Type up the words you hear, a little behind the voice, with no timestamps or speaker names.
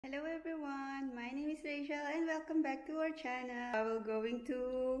Hello everyone, my name is Rachel and welcome back to our channel. We're going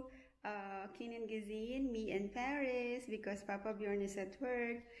to Kind and Gezin, me and Paris, because Papa Bjorn is at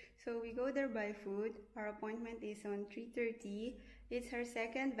work. So we go there buy food. Our appointment is on 3:30. It's her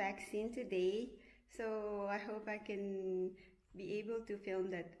second vaccine today. So I hope I can be able to film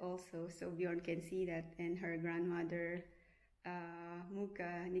that also so Bjorn can see that, and her grandmother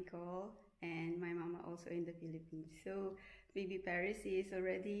Muka, Nicole, and my mama also in the Philippines. So baby Paris is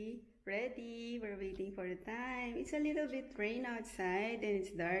already ready. We're waiting for the time. It's a little bit rain outside and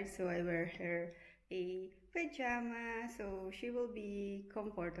it's dark, so I wear her a pajama so she will be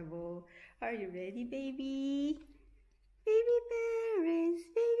comfortable. Are you ready, baby? Baby Paris,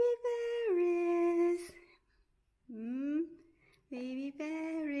 baby Paris. Baby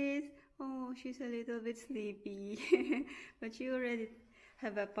Paris. Oh, she's a little bit sleepy. But she already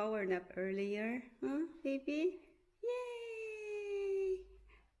have a power nap earlier. Huh, baby? Yay!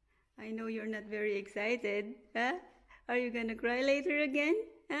 I know you're not very excited. Huh? Are you gonna cry later again?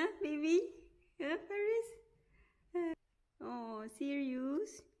 Huh, baby? Huh, Paris? Oh,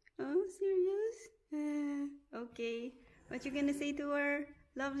 serious? Oh, serious? Okay. What you gonna say to our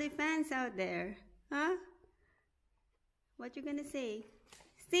lovely fans out there? Huh? What you gonna say?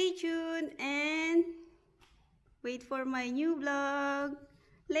 Stay tuned and wait for my new vlog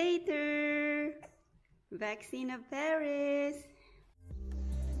later. Vaccine of Paris.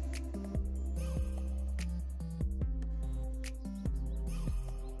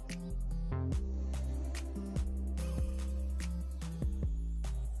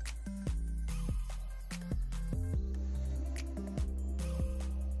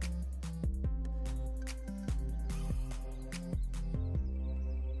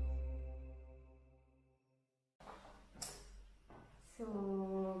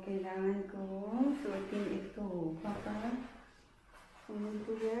 So, kailangan ko suotin ito, Papa. I need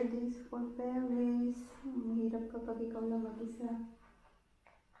to wear this for Paris. Mahirap kapag ikaw na mag-isa.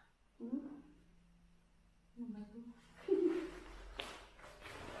 Ano ba ito?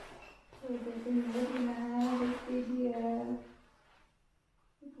 So, getting ready na. This baby,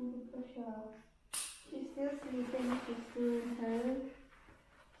 natulog pa siya. She's still sleeping. She's doing her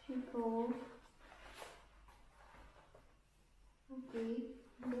chico. Okay,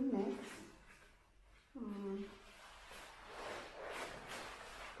 and then next,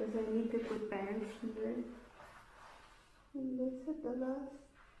 because I need to put Paris here, and this at the last.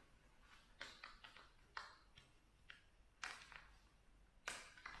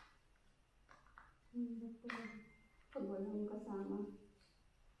 Pag walang kasama.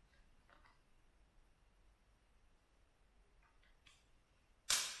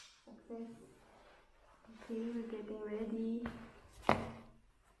 Success. Okay, we're getting ready.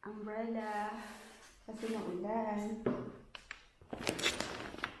 Umbrella kasi maulan,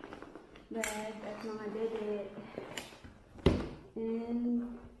 bed at mga dede,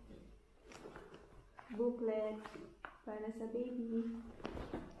 and booklet para sa baby.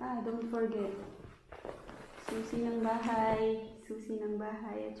 Don't forget susi ng bahay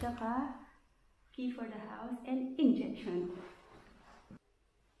at saka key for the house and injection,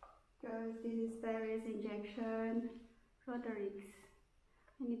 because this is Paris injection, Rotavirus.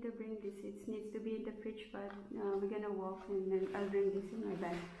 I need to bring this. It needs to be in the fridge, but we're gonna walk and then I'll bring this in my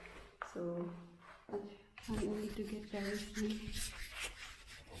bag. So I need to get Paris now.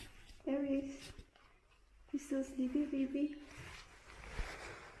 Paris, you still sleepy, baby?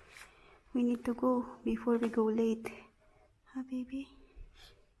 We need to go before we go late. Huh, baby?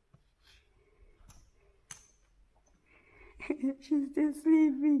 She's still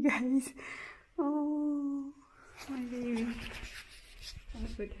sleepy, guys. Oh, my baby. I'll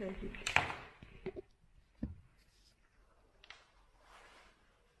put her here.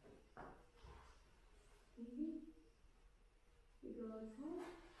 Baby, we go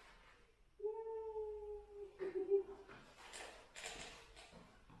outside. Yay!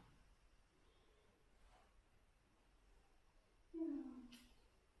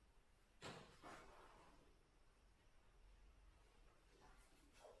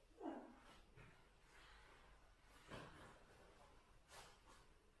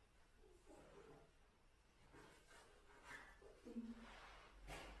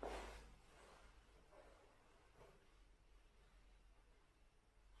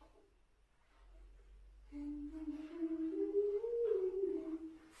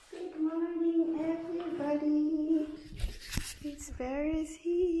 Good morning, everybody. It's Paris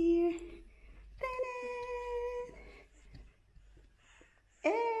here.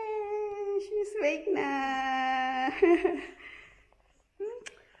 Hey, she's awake now.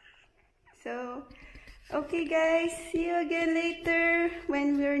 So Okay guys, see you again later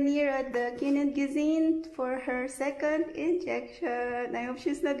when we're near at the Kind and Gezin for her second injection. I hope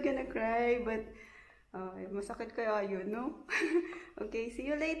she's not gonna cry, but masakit kaya yun, no? Okay,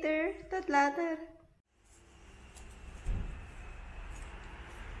 see you later. Tot later.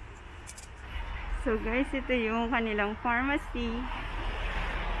 So guys, ito yung kanilang pharmacy.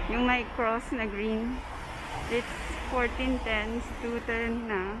 Yung may cross na green. It's 1410, 210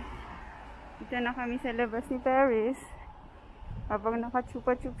 na. Dito na kami sa labas ni Paris. Habang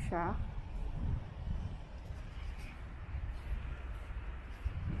nakachupa-chup siya.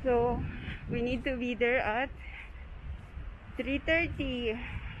 So, we need to be there at 3:30.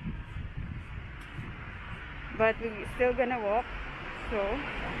 But we're still gonna walk. So,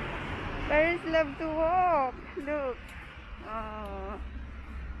 Paris loves to walk. Look. Oh,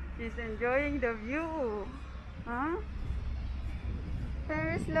 she's enjoying the view. Huh?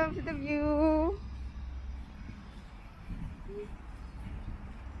 Paris loves the view.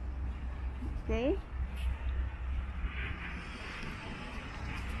 Okay.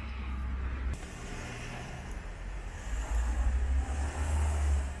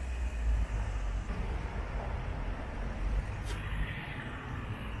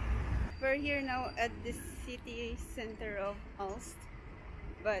 We're here now at the city center of Ulst,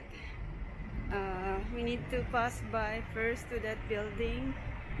 but we need to pass by first to that building.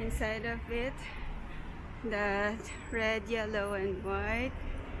 Inside of it, that red, yellow and white,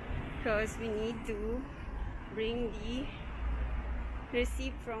 because we need to bring the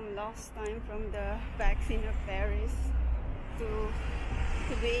receipt from last time from the vaccine of Paris to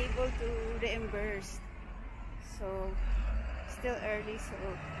be able to reimburse. So still early, so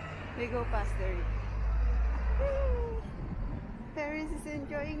we go past there. Woo! Paris is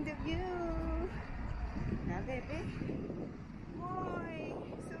enjoying the view. Yeah, baby. Boy,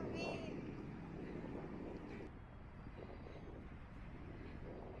 so big.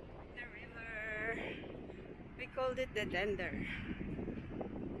 The river. We called it the Tender.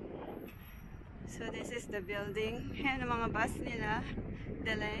 So this is the building. Ayan ang mga bus nila.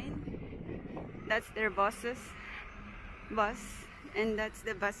 The line. That's their bus. And that's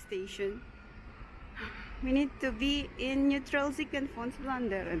the bus station. We need to be in neutral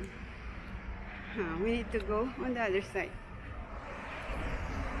kinderverlamming. We need to go on the other side.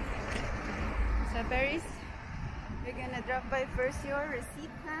 So Paris, we're gonna drop by first your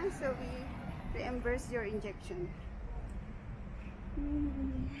receipt, huh? So we reimburse your injection.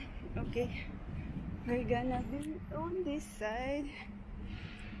 Okay, we're gonna be on this side.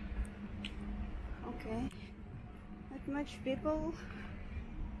 Okay, not much people.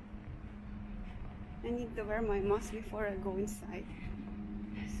 I need to wear my mask before I go inside.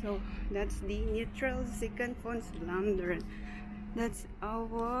 So that's the neutral kinderverlamming. That's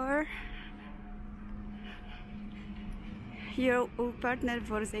our partner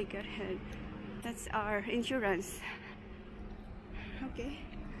for zekerheid. That's our insurance. Okay,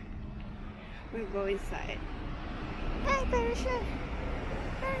 we'll go inside. Hi Paris.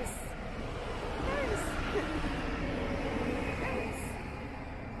 Paris. Paris. Paris.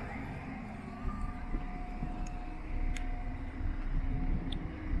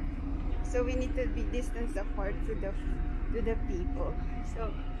 So we need to be distance apart to the people.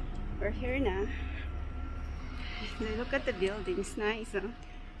 So we're here now. Look at the buildings, nice, huh?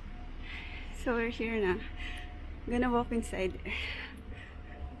 So we're here now. Gonna walk inside.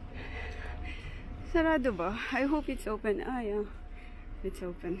 Sarado ba? I hope it's open. Ah, yeah, it's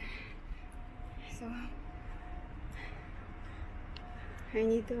open. So I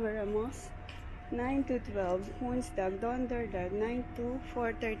need to wear a mask. 9 to 12, Woensdag, Donderdag, 9 to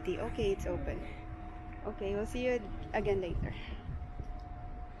 4:30. Okay, it's open. Okay, we'll see you again later.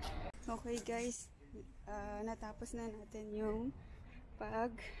 Okay guys, natapos na natin yung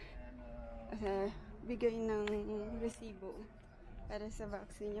bigay ng resibo para sa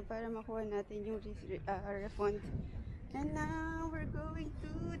vaccine niya, para makuha natin yung refund. And now we're going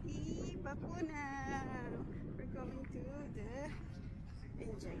to the bakuna. We're going to the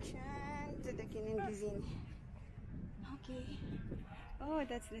injection to the Kind and Gezin. Okay. Oh,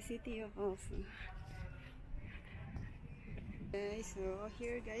 that's the city of Ulst. Guys, so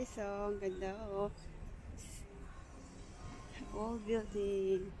here guys, so ang ganda of old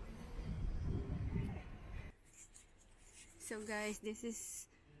building. So guys, this is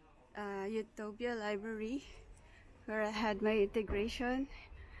Utopia Library where I had my integration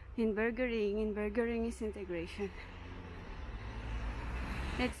in burgering. In burgering is integration.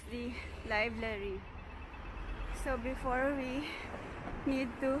 It's the library. So before we need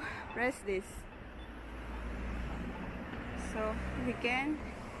to press this, so we can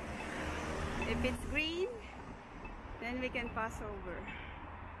If it's green, then we can pass over.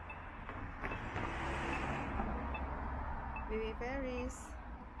 Baby Paris.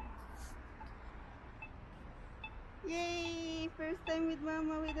 Yay! First time with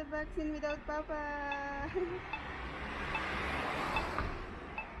Mama with the vaccine without Papa.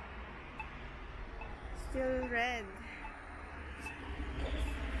 Still red.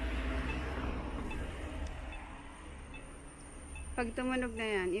 Pag tumunog na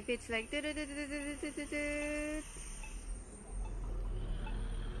yan, if it's like yan,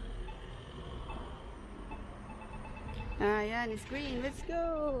 it's green. Let's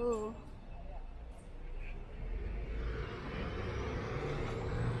go!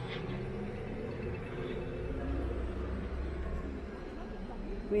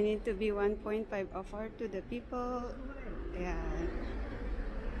 We need to be 1.5 offer to the people. Yeah.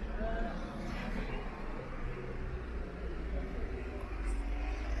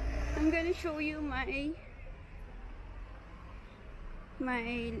 I'm gonna show you my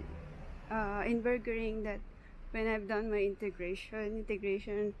inburgering that when I've done my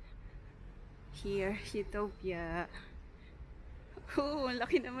integration here, Utopia. Oh, ang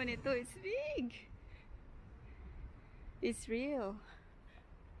laki naman ito. It's big. It's real.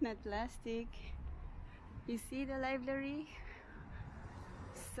 Not plastic. You see the library?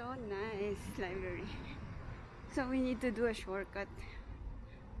 So nice library. So we need to do a shortcut.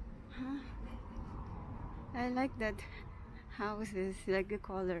 Huh? I like that houses, like the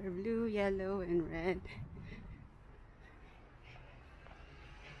color blue, yellow, and red.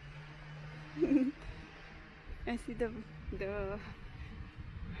 I see the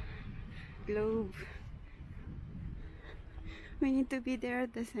globe. We need to be there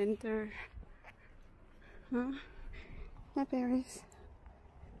at the center. Huh? Hi, Paris.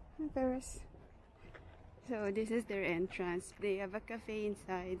 Hi, Paris. So this is their entrance. They have a cafe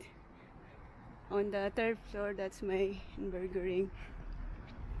inside. On the 3rd floor, that's my burgering.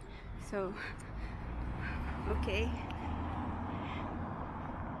 So, okay.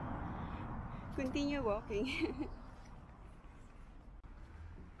 Continue walking.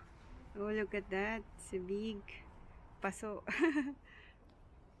 Oh, look at that. It's a big paso.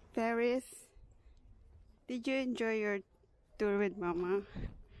 Paris, did you enjoy your tour with Mama?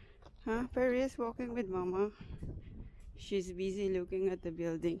 Huh? Paris walking with Mama. She's busy looking at the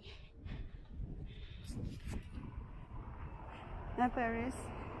building. Huh, Paris?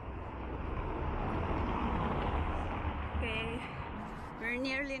 Okay, we're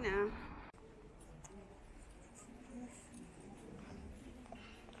nearly now.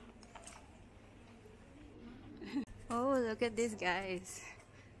 Oh, look at this, guys.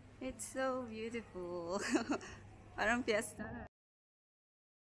 It's so beautiful. Parang fiesta.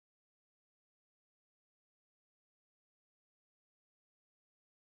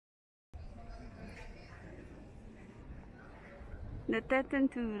 The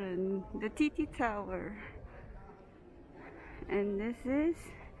Tetanus, the TT Tower. And this is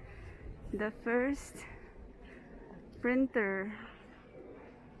the first printer.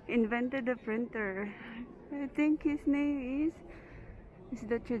 Invented the printer. I think his name is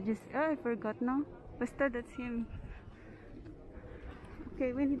that you just, I forgot now. Basta, that's him.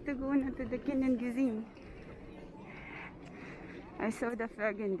 Okay, we need to go now to the Kind and Gezin. I saw the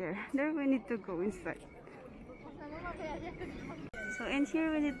flag in there. There we need to go inside. So in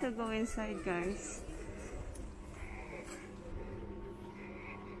here we need to go inside, guys.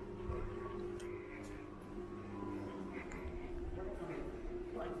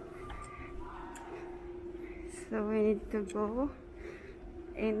 So we need to go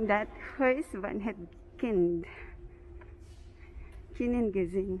in that house van het kind. Kind and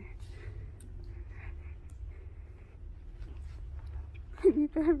Gezin. Baby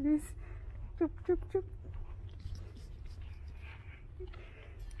Paris. Chup, chup, chup.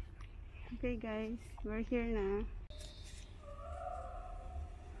 Okay guys, we're here na.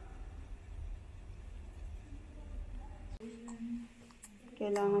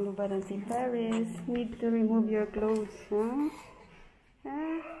 Kailangan lubaran si Paris. Need to remove your clothes, huh?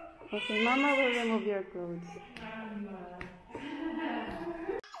 Huh? Okay, Mama will remove your clothes.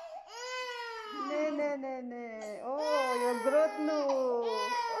 Ne. Oh, your growth no.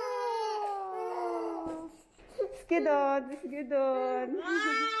 Oh. Skidon.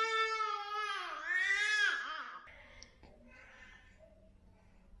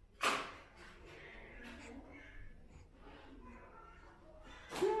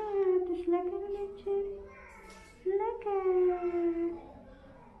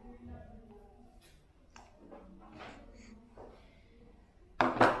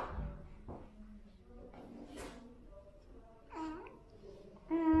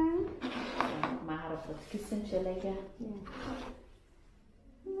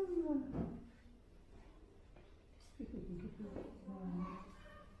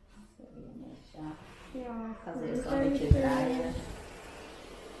 ga ze eerst wel een beetje draaien.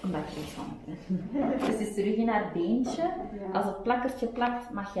 Omdat je iets van hebt. Dus is terug in haar beentje. Ja. Als het plakkertje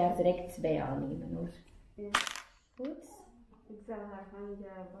plakt, mag je haar direct bij jou nemen hoor. Ja. Goed? Ik zal haar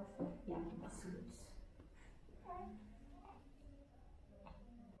handen wassen. Ja, dat is goed. Ja, sorry.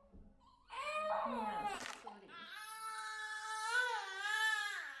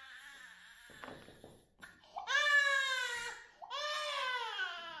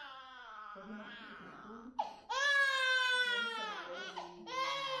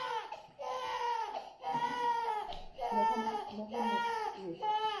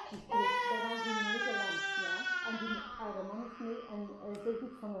 En zegt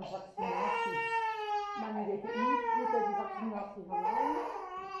iets van een vaccinatie. Maar nu weet ik niet hoe dat die vaccinatie van mij is.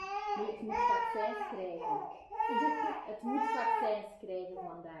 Nee, het moet vaccins krijgen. Het moet vaccins krijgen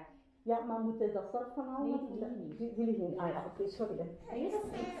vandaag. Ja, maar moet hij dat zelf van halen? Nee, die niet. Jullie geen. Ah ja, oké, sorry dan. Nee, dat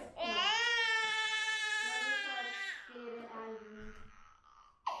is niks. Maar we gaan kleren aandoen.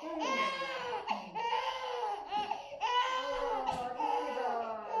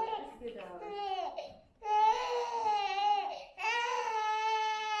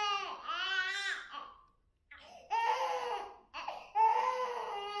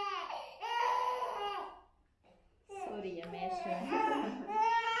 Sorry, je meisje.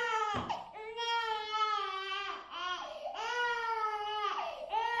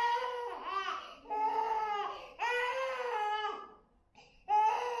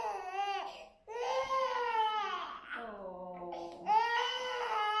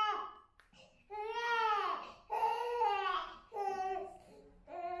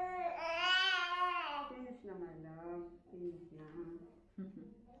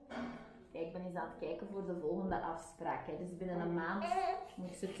 Kijk, ik ben eens aan het kijken voor de volgende afspraak. Hè. Dus binnen een maand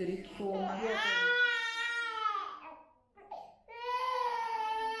moet ze terugkomen. Oh,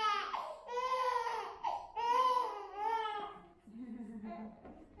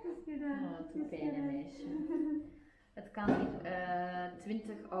 het fijne meisje. Het kan hier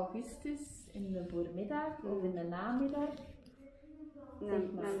 20 augustus in de voormiddag of in de namiddag.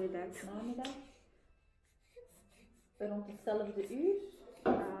 Namiddag. Rond hetzelfde uur.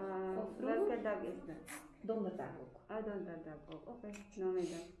 Welke dag is dat? Donderdag ook. Ah, donderdag ook. Oké,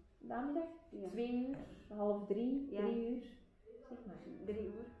 namiddag. Namiddag? Ja. 2 uur, half 3, Ja. 3 uur. Zeg maar. 3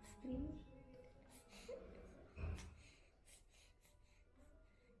 uur. 3 uur.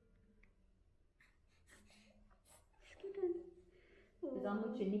 Dus dan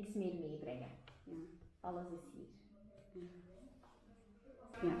moet je niks meer meebrengen. Ja. Alles is hier.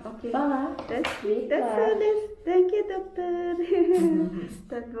 Ja, oké. Voilà. Dat is alles. Dank je, dokter.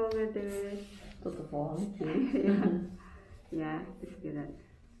 Tot volgende. Tot de volgende keer. Ja, ja, is gedaan.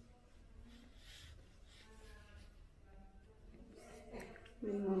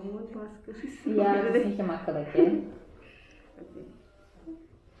 Met mijn mondmasker. Ja, dat is niet gemakkelijk, hè? Oké.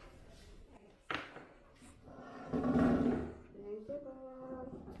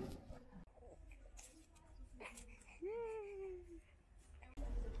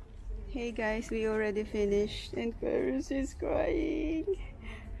 Hey guys, we already finished and Paris is crying.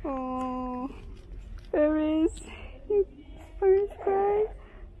 Oh, Paris cry.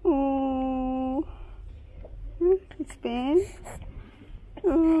 Oh, it's pain.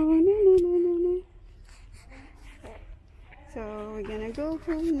 Oh, no. So we're gonna go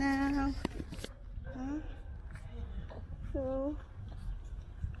home now.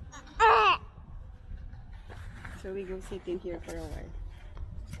 So we go sit in here for a while.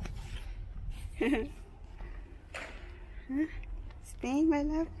 Spain, my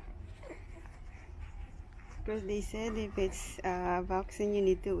love. Because they said if it's vaccine, you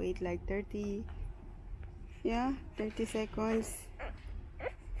need to wait like 30 seconds.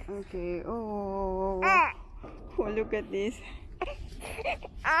 Okay. Oh, look at this.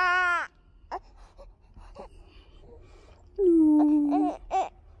 No.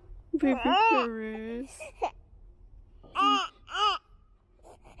 Baby Paris.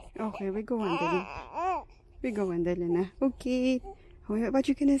 Okay, we go on, Delina. Okay. What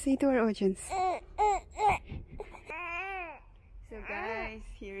you gonna say to our audience? So guys,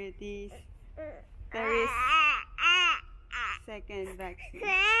 here it is. Paris second vaccine.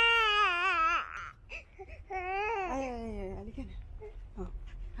 Ay, halika na. Oh.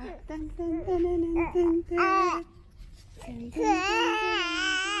 Dun, dun, dun, dun, dun, dun, dun. Dun, dun,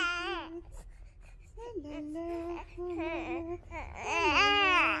 dun, dun, dun.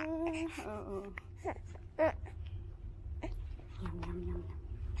 Oh.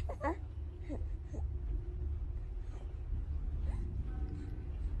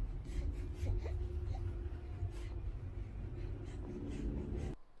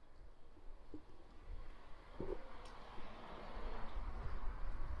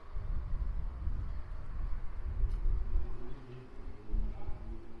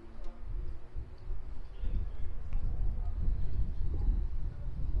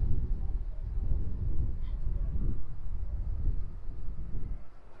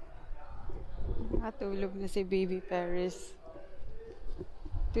 Tulog na si Baby Paris.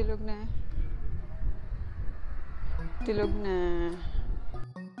 Tulog na. Tulog na.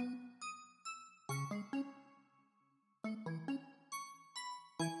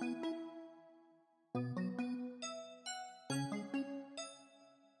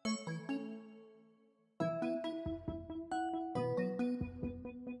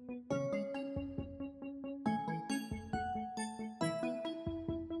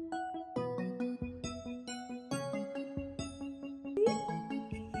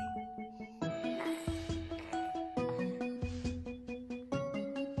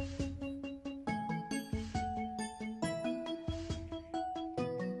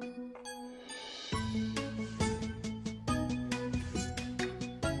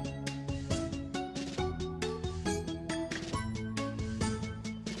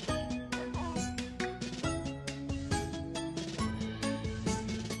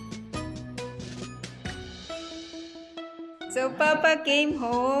 So Papa came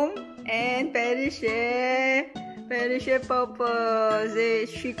home and Pertussis Papa says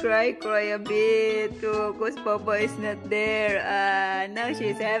she cry a bit because Papa is not there. Now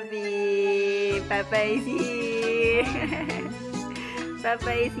she's happy. Papa is here.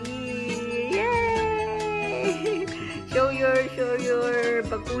 Papa is here. Yay! Show your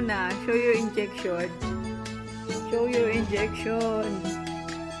bakuna. Show your injection. Show your injection.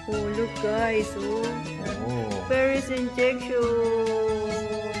 Oh, look guys. Oh. Paris injection.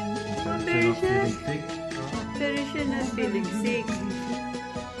 Pertussis not feeling sick.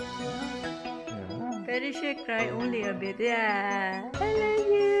 Pertussis cry only a bit. Yeah. I love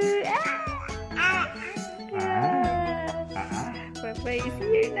you. Papa is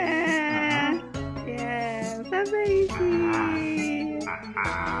here now. Yeah. Papa is here.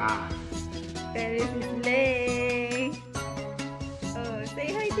 Paris is late. Oh,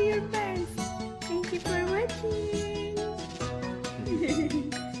 say hi to your fans. Thank you for watching.